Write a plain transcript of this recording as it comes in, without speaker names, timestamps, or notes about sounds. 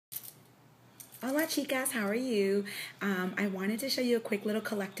Hola chicas, how are you? I wanted to show you a quick little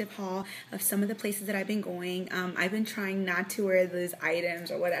collective haul of some of the places that I've been going. I've been trying not to wear those items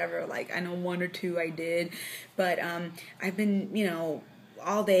or whatever, like I know one or two I did, but I've been,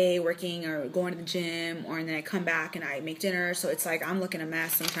 all day working or going to the gym, and then I come back and I make dinner, so it's like I'm looking a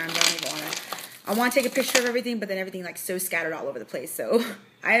mess sometimes. I want to take a picture of everything, but then everything like so scattered all over the place, so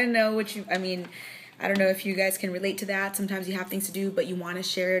I don't know I don't know if you guys can relate to that. Sometimes you have things to do, but you want to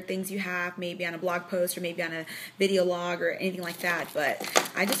share things you have, maybe on a blog post or maybe on a video log or anything like that. But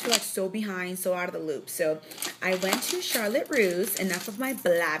I just feel like so behind, so out of the loop. So I went to Charlotte Russe. Enough of my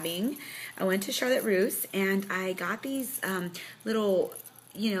blabbing. I went to Charlotte Russe and I got these little,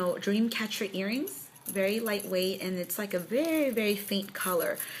 dream catcher earrings. Very lightweight, and it's like a very, very faint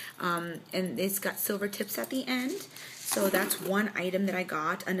color. And it's got silver tips at the end. So that's one item that I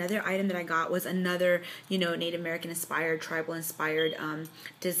got. Another item that I got was another, Native American inspired, tribal inspired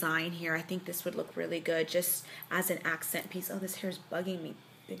design here. I think this would look really good just as an accent piece. Oh, this hair is bugging me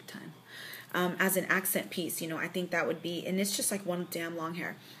big time. As an accent piece, I think that would be, and it's just like one damn long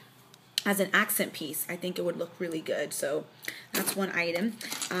hair. As an accent piece, I think it would look really good. So that's one item.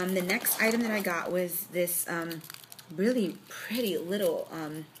 The next item that I got was this really pretty little,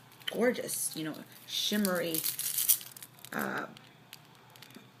 gorgeous, shimmery,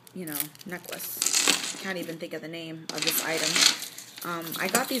 necklace. Can't even think of the name of this item. I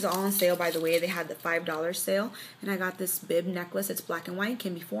got these all on sale, by the way. They had the $5 sale, and I got this bib necklace. It's black and white,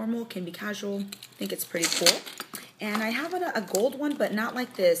 can be formal, can be casual. I think it's pretty cool. And I have a gold one, but not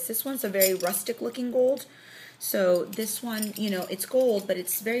like this. This one's a very rustic looking gold. So this one, it's gold, but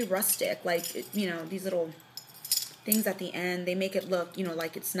it's very rustic. Like, these little things at the end, they make it look,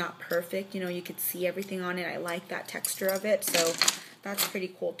 like it's not perfect. You could see everything on it. I like that texture of it. So that's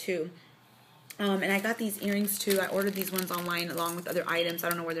pretty cool too. And I got these earrings too. I ordered these ones online along with other items. I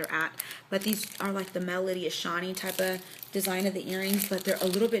don't know where they're at. But these are like the Melody Ashani type of design of the earrings. But they're a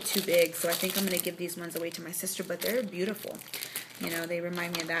little bit too big. So I think I'm going to give these ones away to my sister. But they're beautiful. They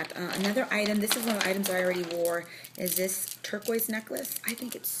remind me of that. Another item, this is one of the items I already wore, is this turquoise necklace. I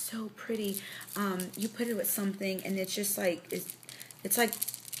think it's so pretty. You put it with something and it's just like, it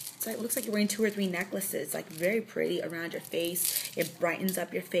looks like you're wearing 2 or 3 necklaces, like very pretty around your face. It brightens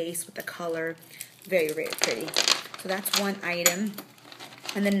up your face with the color. Very, very pretty. So that's one item.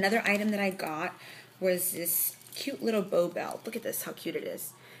 And then another item that I got was this cute little bow belt. Look at this, how cute it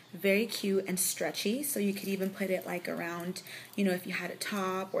is. Very cute and stretchy, so you could even put it like around, if you had a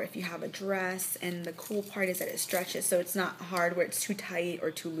top or if you have a dress. And the cool part is that it stretches, so it's not hard where it's too tight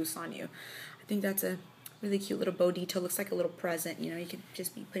or too loose on you. I think that's a really cute little bow detail. Looks like a little present. You could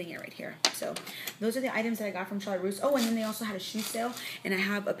just be putting it right here. So those are the items that I got from Charlotte Russe. Oh, and then they also had a shoe sale, and I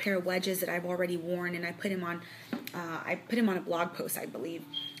have a pair of wedges that I've already worn, and I put him on. I put him on a blog post, I believe.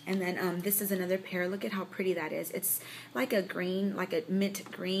 And then this is another pair. Look at how pretty that is. It's like a green, like a mint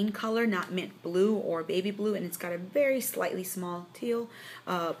green color, not mint blue or baby blue, and it's got a very slightly small teal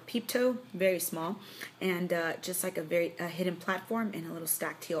peep toe, very small, and just like a hidden platform and a little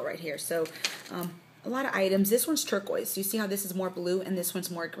stacked teal right here. So a lot of items. This one's turquoise. You see how this is more blue and this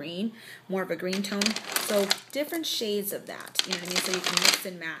one's more green, more of a green tone. So different shades of that, you know what I mean? So you can mix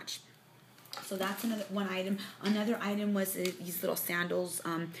and match. So that's one item. Another item was these little sandals.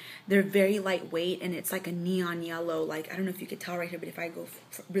 They're very lightweight, and it's like a neon yellow. Like, I don't know if you could tell right here, but if I go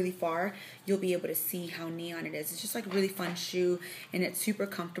really far, you'll be able to see how neon it is. It's just like a really fun shoe, and it's super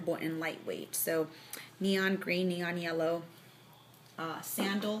comfortable and lightweight. So neon green, neon yellow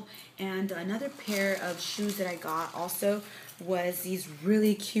sandal. And another pair of shoes that I got also was these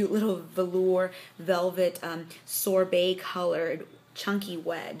really cute little velour velvet sorbet colored chunky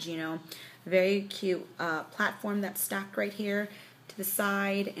wedge, very cute platform that's stacked right here to the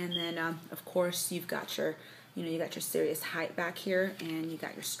side, and then of course you've got your you got your serious height back here, and you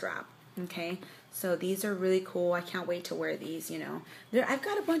got your strap. Okay, so these are really cool. I can't wait to wear these. I've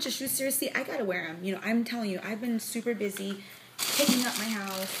got a bunch of shoes. Seriously, I gotta wear them. I'm telling you, I've been super busy picking up my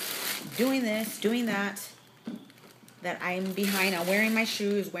house, doing this, doing that I'm behind on wearing my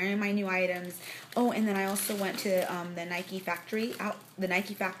shoes, wearing my new items. Oh, and then I also went to the Nike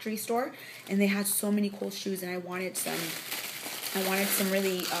factory store, and they had so many cool shoes, and I wanted some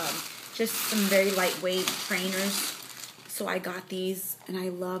really just some very lightweight trainers. So I got these, and I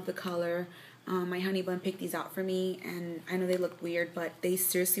love the color. My honey bun picked these out for me, and I know they look weird, but they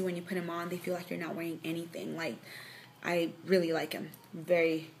seriously, when you put them on, they feel like you're not wearing anything. Like, I really like them.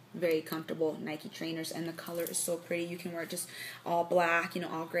 Very, very comfortable Nike trainers, and the color is so pretty. You can wear it just all black,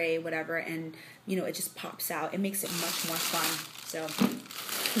 all gray, whatever, and it just pops out. It makes it much more fun. So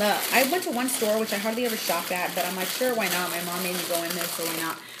I went to one store which I hardly ever shop at, but I'm like, sure, why not? My mom made me go in there, so why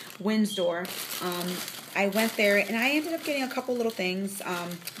not? Windsor. I went there and I ended up getting a couple little things.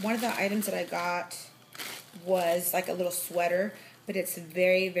 One of the items that I got was like a little sweater, but it's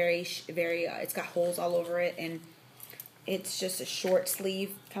very, it's got holes all over it, and it's just a short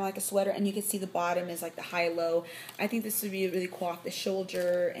sleeve, kind of like a sweater, and you can see the bottom is like the high-low. I think this would be really cool off the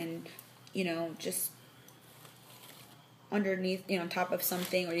shoulder and, you know, just underneath, you know, on top of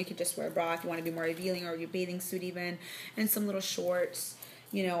something, or you could just wear a bra if you want to be more revealing, or your bathing suit even, and some little shorts,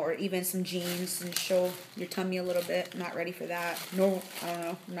 you know, or even some jeans and show your tummy a little bit. I'm not ready for that. No, I don't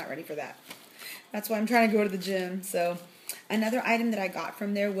know. I'm not ready for that. That's why I'm trying to go to the gym. So another item that I got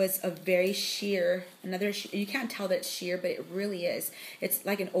from there was a very sheer, you can't tell that it's sheer, but it really is. It's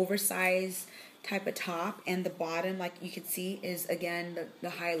like an oversized type of top, and the bottom, like you can see, is again the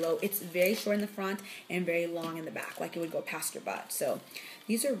high-low. It's very short in the front and very long in the back, like it would go past your butt. So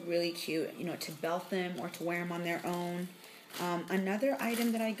these are really cute, you know, to belt them or to wear them on their own. Another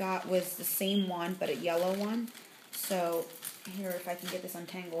item that I got was the same one, but a yellow one. So here, if I can get this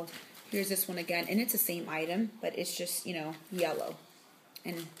untangled, here's this one again, and it's the same item, but it's just, you know, yellow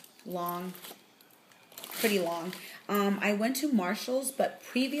and long, pretty long. I went to Marshall's, but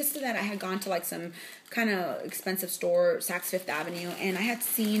previous to that, I had gone to like some kind of expensive store, Saks Fifth Avenue, and I had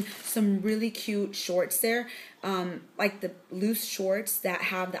seen some really cute shorts there, like the loose shorts that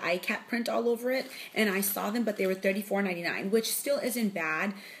have the iCat print all over it, and I saw them, but they were $34.99, which still isn't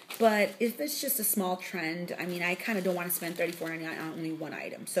bad, but if it's just a small trend, I mean, I kind of don't want to spend $34.99 on only one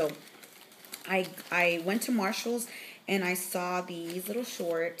item. So I went to Marshall's, and I saw these little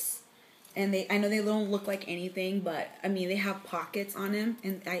shorts. And I know they don't look like anything, but I mean, they have pockets on them,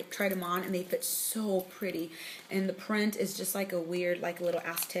 and I tried them on, and they fit so pretty. And the print is just like a weird, like a little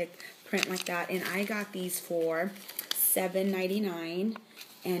Aztec print like that. And I got these for $7.99,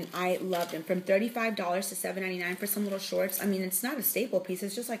 and I loved them. From $35 to $7.99 for some little shorts. I mean, it's not a staple piece.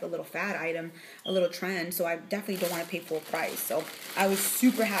 It's just like a little fad item, a little trend. So I definitely don't want to pay full price. So I was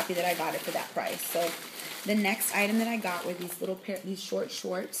super happy that I got it for that price. So the next item that I got were these short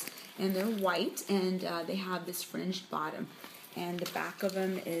shorts. And they're white, and they have this fringed bottom, and the back of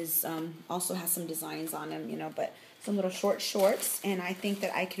them is also has some designs on them, you know, but some little short shorts, and I think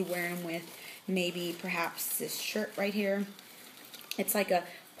that I could wear them with maybe perhaps this shirt right here. It's like a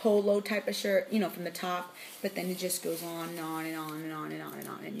polo type of shirt, you know, from the top, but then it just goes on and on and on and on and on and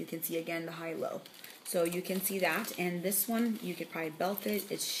on, and you can see again the high-low. So you can see that, and this one you could probably belt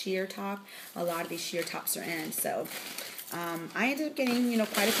it. It's sheer top. A lot of these sheer tops are in, so I ended up getting, you know,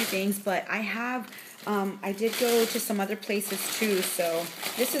 quite a few things, but I did go to some other places too, so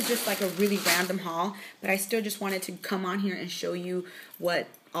this is just like a really random haul, but I still just wanted to come on here and show you what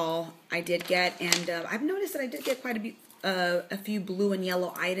all I did get, and I've noticed that I did get quite a few blue and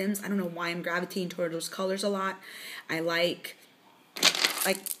yellow items. I don't know why I'm gravitating toward those colors a lot. I like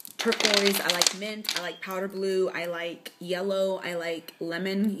turquoise, I like mint, I like powder blue, I like yellow, I like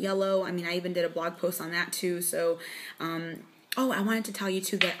lemon yellow. I mean, I even did a blog post on that too. So, oh, I wanted to tell you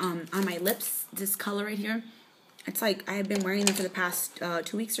too that on my lips, this color right here, it's like I have been wearing them for the past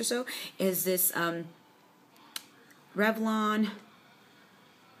 2 weeks or so, is this Revlon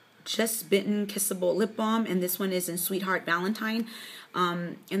Just Bitten Kissable Lip Balm, and this one is in Sweetheart Valentine,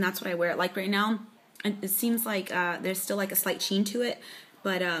 and that's what I wear it like right now. And it seems like there's still like a slight sheen to it,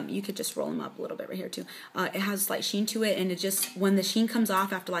 but you could just roll them up a little bit right here too. It has a slight sheen to it, and it just, when the sheen comes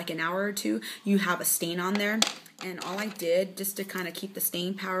off after like an hour or two, you have a stain on there. And all I did just to kind of keep the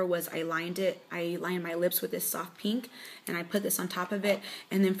stain power was I lined my lips with this soft pink, and I put this on top of it.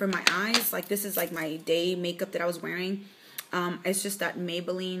 And then for my eyes, like this is like my day makeup that I was wearing. It's just that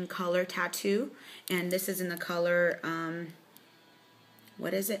Maybelline color tattoo, and this is in the color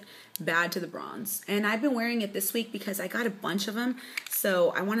what is it? Bad to the Bronze. And I've been wearing it this week because I got a bunch of them,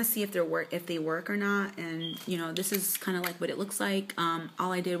 so I want to see if they work or not. And you know, this is kind of like what it looks like.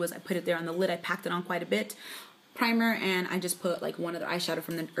 All I did was I put it there on the lid. I packed it on quite a bit, primer, and I just put like one of the eyeshadow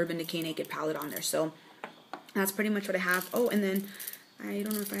from the Urban Decay Naked palette on there. So that's pretty much what I have. Oh, and then I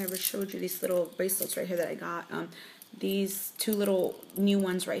don't know if I ever showed you these little bracelets right here that I got. These two little new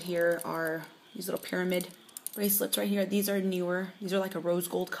ones right here are these little pyramid bracelets right here. These are newer. These are like a rose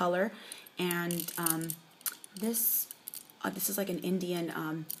gold color, and this is like an Indian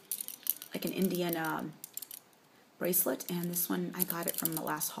bracelet, and this one I got it from the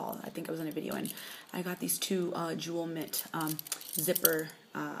last haul. I think I was in a video, and I got these two jewel mint zipper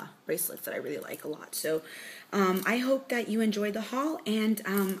bracelets that I really like a lot. So I hope that you enjoyed the haul, and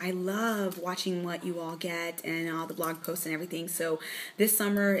I love watching what you all get and all the blog posts and everything. So this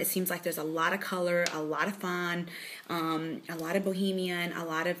summer it seems like there's a lot of color, a lot of fun, a lot of bohemian, a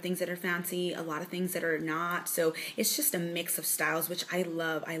lot of things that are fancy, a lot of things that are not. So it's just a mix of styles, which I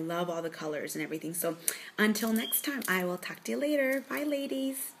love. I love all the colors and everything. So until next time, I will talk to you later. Bye,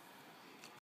 ladies.